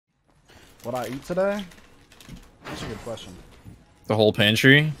What I eat today? That's a good question. The whole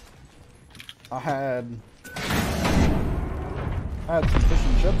pantry? I had some fish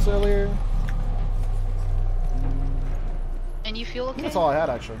and chips earlier. And you feel okay? That's all I had,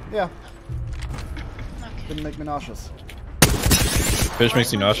 actually. Yeah. Okay. Didn't make me nauseous. Fish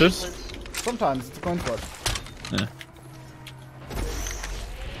makes you nauseous? Sometimes it's a coin flip. Yeah.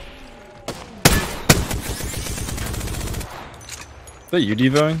 Is that you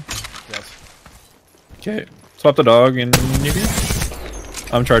devoing? Yes. Okay. Swap the dog and maybe?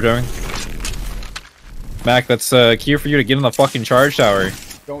 I'm charging. Mac, that's key for you to get in the fucking charge tower.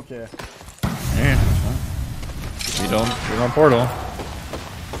 Don't care. Yeah. You don't. You're on portal.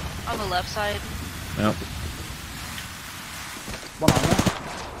 On the left side. Yep. One on there.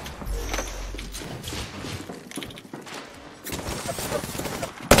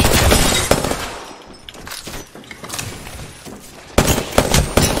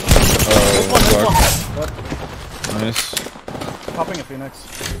 Oh, What? nice. Popping a Phoenix.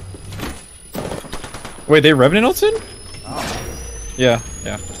 Wait, they Revenant ulted? Oh. Yeah,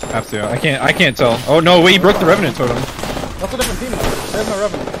 have to. I can't tell. Oh no, wait, he broke the Revenant totem. That's a different team now. There's no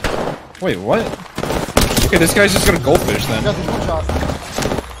Revenant. Wait, what? Okay, this guy's just gonna goldfish then. He got one shot.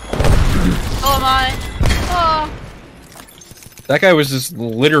 Oh, am I? Oh. That guy was just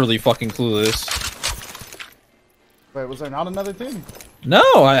literally fucking clueless. Wait, was there not another team? No,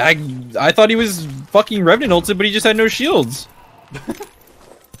 I thought he was fucking Revenant ulted, but he just had no shields.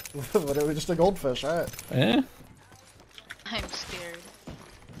 But it was just a goldfish, alright. Eh? I'm scared.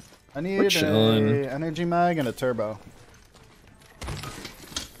 I need a energy mag and a turbo.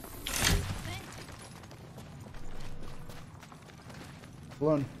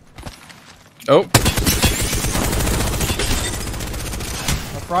 Balloon. Oh. I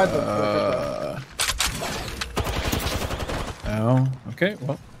fried them. Oh. Okay.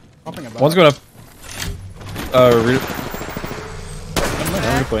 Well. Popping about. One's going up.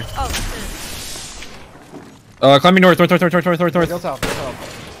 Replay. Oh, shit. Climbing north. Go south.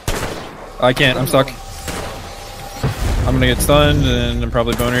 I can't. I'm stuck. I'm gonna get stunned and I'm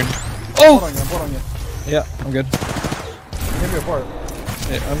probably bonered. Hold on you. Yeah, I'm good. Give me a port.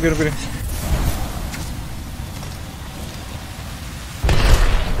 Yeah, I'm good.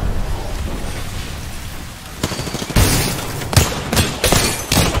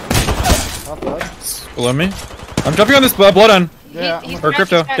 Not bad. Below me. I'm jumping on this blood on. Yeah. He's Or cracked,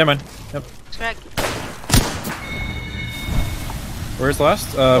 crypto. he's cracked. Damn mind. Yep. He's cracked. Where's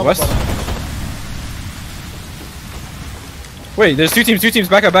last? West. Wait, there's two teams.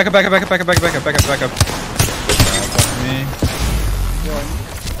 Back up. Fuck me.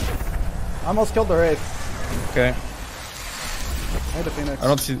 I almost killed the Wraith. Okay. I had a Phoenix. I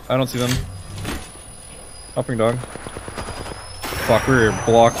don't see them. Helping dog. Fuck, we're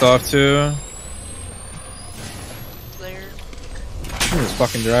blocked off too. There. This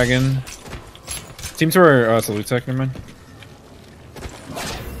fucking dragon. Team tour. Oh, it's a loot tech, never mind.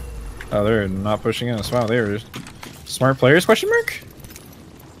 Oh, they're not pushing us. Wow, they were just smart players? Question mark.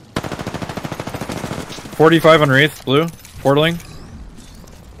 45 on Wraith, blue, portaling.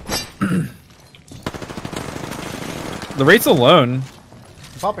 The Wraith's alone.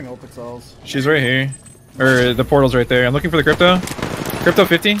 Popping ult pixels. She's right here. Or the portal's right there. I'm looking for the crypto. Crypto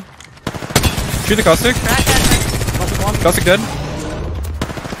 50. Shoot the caustic. Caustic dead.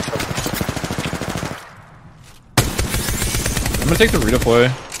 I'm gonna take the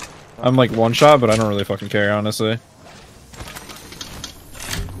redeploy. I'm like one shot, but I don't really fucking care, honestly.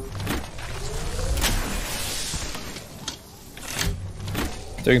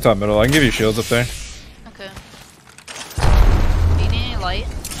 Taking top middle. I can give you shields up there. Okay. Do you need any light?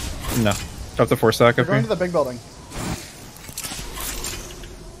 No. Drop the 4 stack We're up going here. to the big building.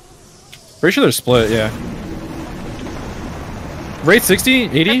 Pretty sure they're split, yeah. Rate 60,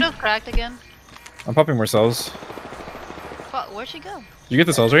 80. Crypto's cracked again. I'm popping more cells. Fuck, where'd she go? You get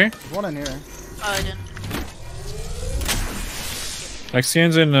the cells right here? There's one in here. Oh, I didn't. Next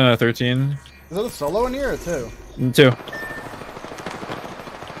scan's in 13. Is it a solo in here or two? 2.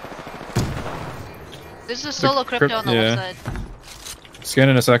 This is a solo crypto on the left side. Scan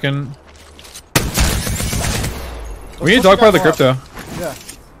in a second. We need to supposed to dogpile the go crypto. Yeah.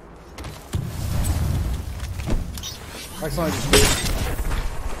 Excellent.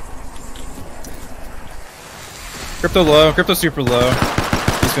 Crypto low. Crypto super low.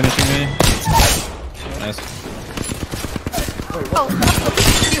 He's finishing me. Nice. Oh.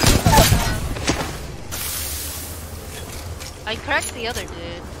 I cracked the other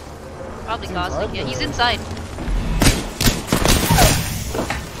dude. Probably Gosling. Yeah, he's inside.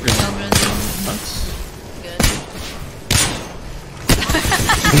 Good. Good.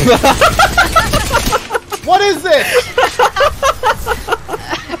 What is this?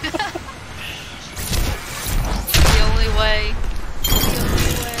 The only way. The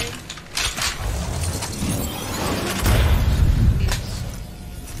only way.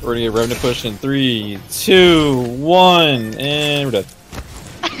 We're gonna get revenue push in 3, 2, 1, and we're dead.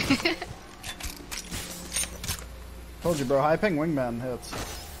 Told you, bro. High ping wingman hits.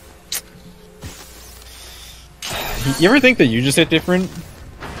 You ever think that you just hit different?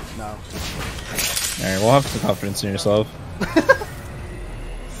 No. Alright, we'll have some confidence in yourself.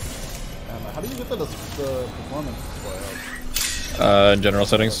 How do you get the performance display up? In general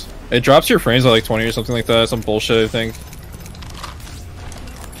settings. It drops your frames by like 20 or something like that. Some bullshit, I think.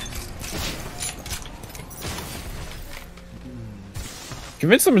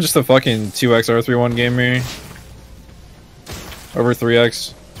 Convince them just a fucking 2x R31 gamer. Over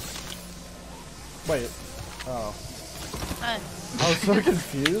 3x. Wait. Oh. Hi. I was so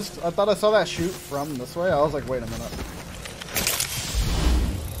confused. I thought I saw that shoot from this way. I was like, wait a minute.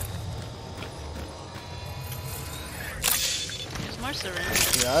 There's more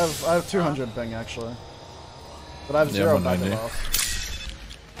syringes. Yeah, I have 200 ping actually. But I have 0 packet 190. loss.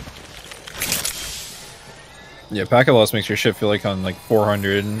 Yeah, packet loss makes your shit feel like on like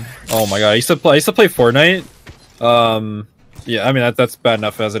 400. Oh my god, I used to play Fortnite. Yeah, I mean that's bad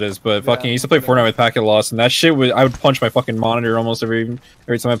enough as it is, but fucking I used to play Fortnite with packet loss, and that shit I would punch my fucking monitor almost every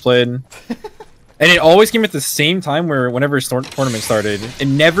time I played. And it always came at the same time whenever tournament started. It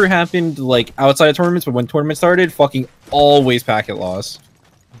never happened like outside of tournaments, but when tournament started, fucking always packet loss.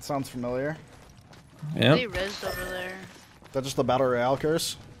 It sounds familiar. Yeah. They rezzed over there. Is that just the battle royale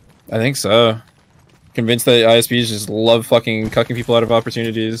curse? I think so. Convinced that ISPs just love fucking cucking people out of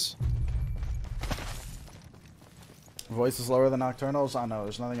opportunities. Voice is lower than Nocturnal's? I know,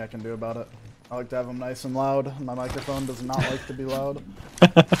 there's nothing I can do about it. I like to have them nice and loud. My microphone does not like to be loud.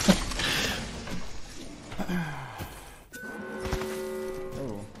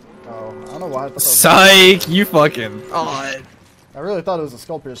 Oh, I don't know why I thought that was Psych! You fucking... I really thought it was a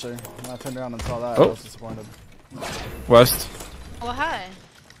skull piercer. When I turned around and saw that, I Oh. was disappointed. West. Oh, hi.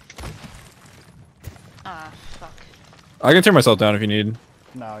 Ah, fuck. I can turn myself down if you need.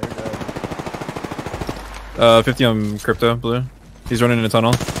 No, you're good. 50 on crypto, blue. He's running in a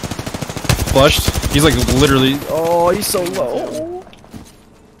tunnel. Flushed. He's like literally. Oh, he's so low.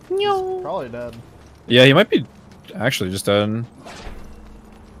 Probably dead. Yeah, he might be actually just dead. I'm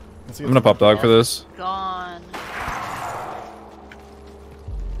gonna pop dog for this. Gone.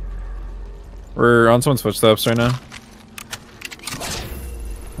 We're on someone's footsteps right now.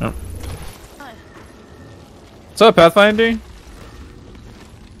 Yep. Hi. What's up, Pathfinder?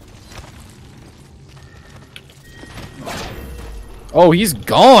 Oh, he's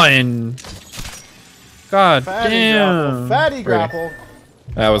gone. God Fatty damn. grapple. Fatty grapple.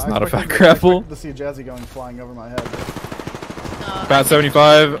 That was I not a fat expected grapple. to see Jazzy going flying over my head. Fat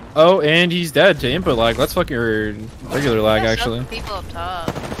 75. Oh, and he's dead to input lag. Let's fucking regular lag actually. People up top.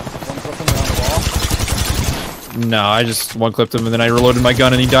 One clipping around the wall. No, I just one clipped him and then I reloaded my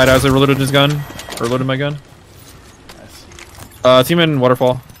gun and he died as I reloaded his gun. Or reloaded my gun. Nice. Team in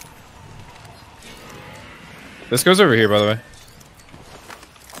waterfall. This goes over here, by the way.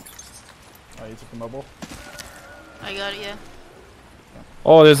 Oh, you took the mobile? I got it, yeah.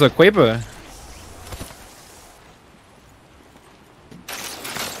 Oh, there's a Quaper.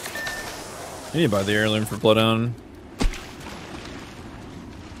 I need to buy the heirloom for Bloodhound.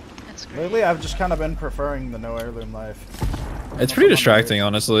 That's great. Lately, I've just kind of been preferring the no heirloom life. It's pretty distracting,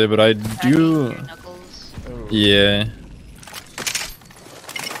 honestly, but I do. Knuckles. Ooh. Yeah.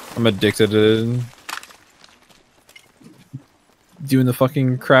 I'm addicted to doing the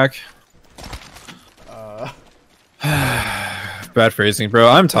fucking crack. Bad phrasing, bro.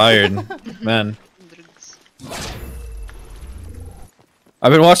 I'm tired, man.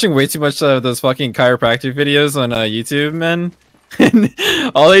 I've been watching way too much of those fucking chiropractic videos on YouTube, man. And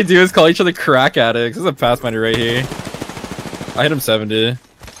all they do is call each other crack addicts. There's a Pathfinder right here. I hit him 70.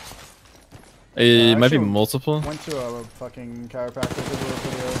 It might be multiple. Went to a fucking chiropractic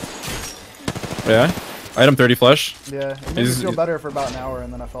video. Yeah? I hit him 30 flush. Yeah, it made me feel better for about an hour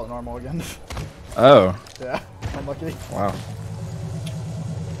and then I felt normal again. Oh. Yeah, unlucky. Wow.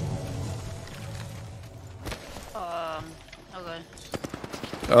 Okay.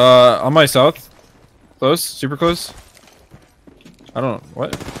 On my south. Close, super close. I don't know,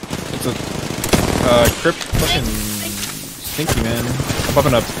 what? It's a, crypt fucking stinky, man. I'm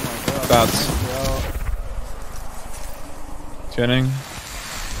popping up. Bats. Tuning.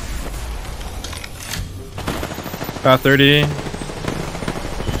 Path 30.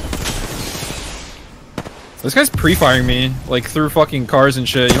 This guy's pre-firing me, like through fucking cars and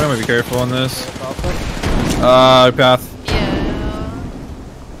shit. You might want to be careful on this. Path. Yeah.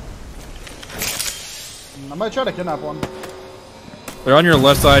 I might try to kidnap one. They're on your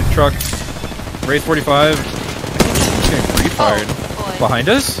left side truck. Race 45. He's getting pre-fired. Oh, boy. Behind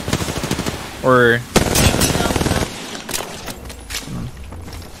us? Or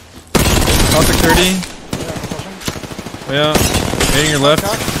Toxic 30. Yeah. Hitting your left.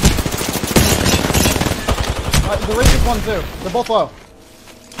 The race is 1 too. They're both low.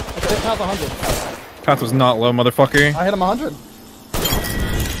 Okay, Path 100. Path was not low, motherfucker. I hit him 100.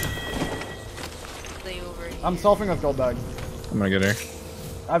 Stay over here. I'm selfing with gold bag. I'm gonna get her.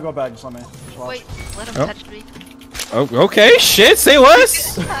 I have gold bags on me. Just watch. Wait, let him Oh. touch me. Oh, okay. Shit, say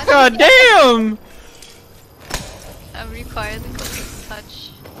less. God damn. I'm required to go to touch.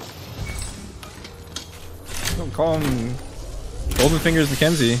 Don't call him Golden Fingers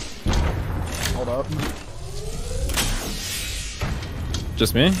Mackenzie. Hold up.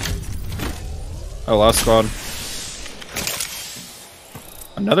 Just me? Oh, last squad.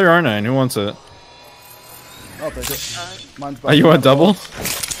 Another R9. Who wants it? I'll take it. Mine's Oh, you want double?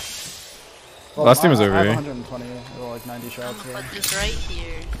 Well, Last team was I over have here. 120 or like 90 I'm shots. gonna Here. put this right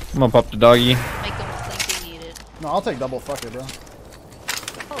here. I'm gonna pop the doggy. Make them think they need it. No, I'll take double. Fuck it, bro. Oh,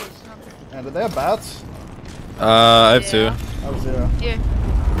 it's not. Yeah, did they have bats? I have two. Yeah. I have 0. Here.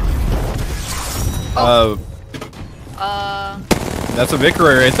 That's a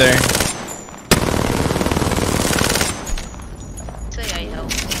Vicroy right there. Say I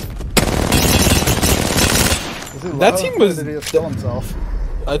help. Is he That low, team or was- Did he just kill himself?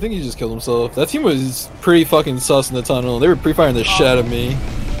 I think he just killed himself. That team was pretty fucking sus in the tunnel. They were pre-firing the shit out of me.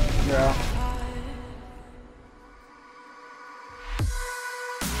 Yeah.